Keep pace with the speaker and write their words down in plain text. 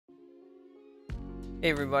Hey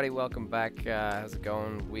everybody, welcome back. How's it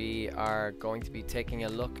going? We are going to be taking a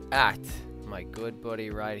look at my good buddy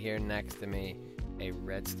right here next to me, a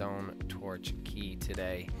redstone torch key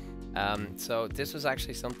today. So this was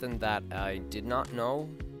actually something that I did not know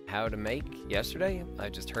how to make yesterday. I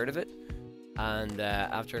just heard of it, and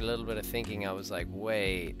after a little bit of thinking, I was like,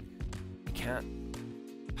 wait, you can't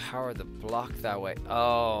power the block that way.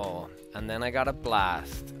 Oh, and then I got a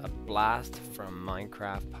blast from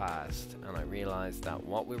Minecraft Past, and I realized that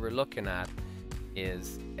what we were looking at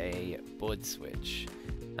is a bud switch.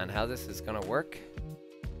 And how this is gonna work?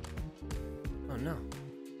 Oh no,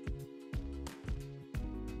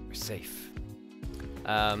 we're safe.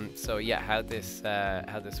 So yeah, how this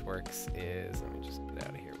works is, let me just get out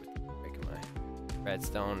of here with breaking my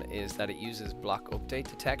redstone, is that it uses block update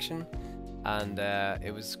detection. And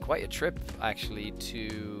it was quite a trip actually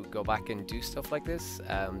to go back and do stuff like this,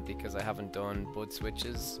 because I haven't done bud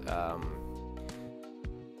switches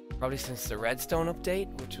probably since the Redstone update,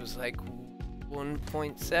 which was like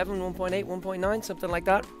 1.7, 1.8, 1.9, something like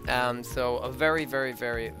that. So a very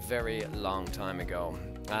long time ago.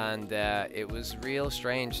 And it was real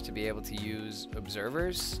strange to be able to use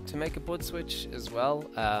observers to make a bud switch as well,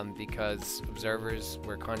 because observers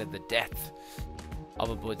were kind of the death of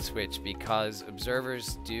a bud switch, because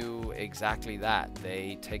observers do exactly that.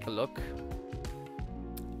 They take a look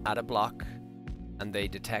at a block and they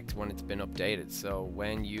detect when it's been updated. So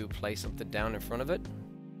when you place something down in front of it,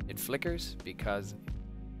 it flickers because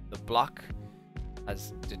the block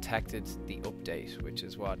has detected the update, which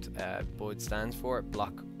is what bud stands for,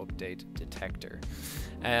 block update detector.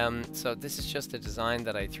 So this is just a design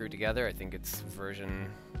that I threw together. I think it's version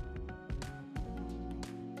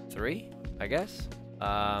 3, I guess.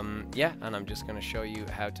 Yeah, and I'm just going to show you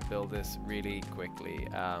how to build this really quickly.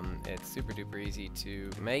 It's super duper easy to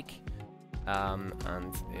make,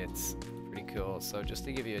 and it's pretty cool. So just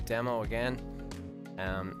to give you a demo again,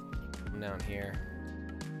 come down here,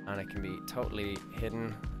 and it can be totally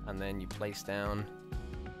hidden, and then you place down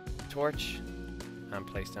a torch, and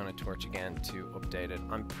place down a torch again to update it.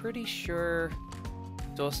 I'm pretty sure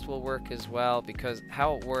dust will work as well, because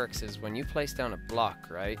how it works is when you place down a block,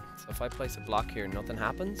 right? So if I place a block here, nothing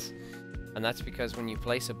happens, and that's because when you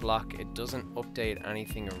place a block, it doesn't update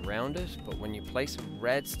anything around it. But when you place a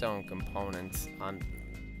redstone component on,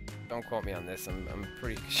 don't quote me on this, I'm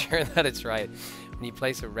pretty sure that it's right. When you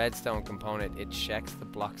place a redstone component, it checks the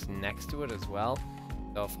blocks next to it as well.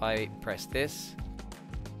 So if I press this,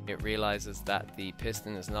 it realizes that the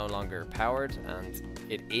piston is no longer powered, and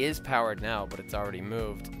it is powered now, but it's already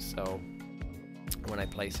moved. So when I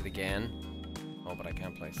place it again, oh, but I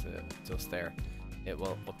can't place it just there, it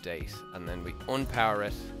will update, and then we unpower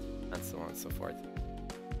it, and so on and so forth.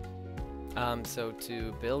 So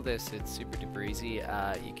to build this, it's super duper easy.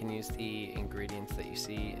 You can use the ingredients that you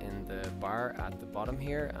see in the bar at the bottom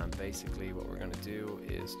here, and basically what we're going to do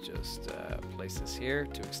is just place this here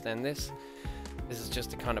to extend this. This is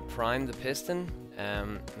just to kind of prime the piston.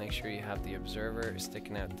 Make sure you have the observer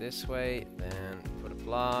sticking out this way, then put a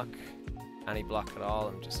block, any block at all.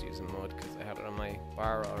 I'm just using mud because I had it on my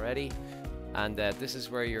bar already. And this is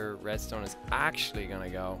where your redstone is actually going to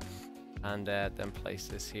go. And then place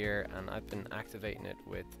this here, and I've been activating it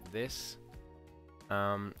with this.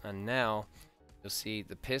 And now you'll see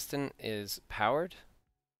the piston is powered,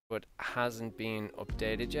 but hasn't been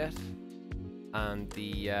updated yet. And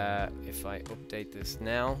the if I update this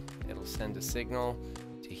now, it'll send a signal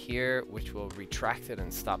to here, which will retract it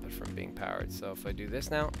and stop it from being powered. So if I do this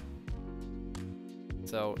now,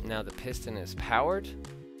 so now the piston is powered.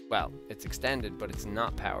 Well, it's extended, but it's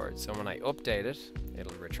not powered. So when I update it,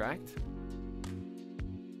 it'll retract.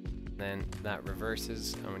 Then that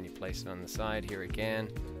reverses, and when you place it on the side here again,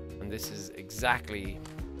 and this is exactly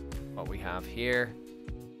what we have here.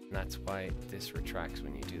 And that's why this retracts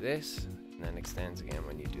when you do this, and then extends again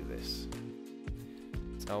when you do this.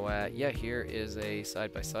 So yeah, here is a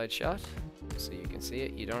side-by-side shot, so you can see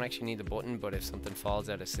it. You don't actually need the button, but if something falls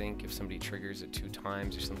out of sync, if somebody triggers it 2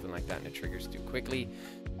 times or something like that, and it triggers too quickly,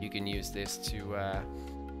 you can use this to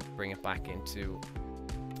bring it back into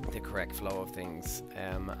the correct flow of things.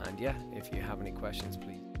 And yeah, if you have any questions,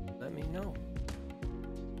 please let me know.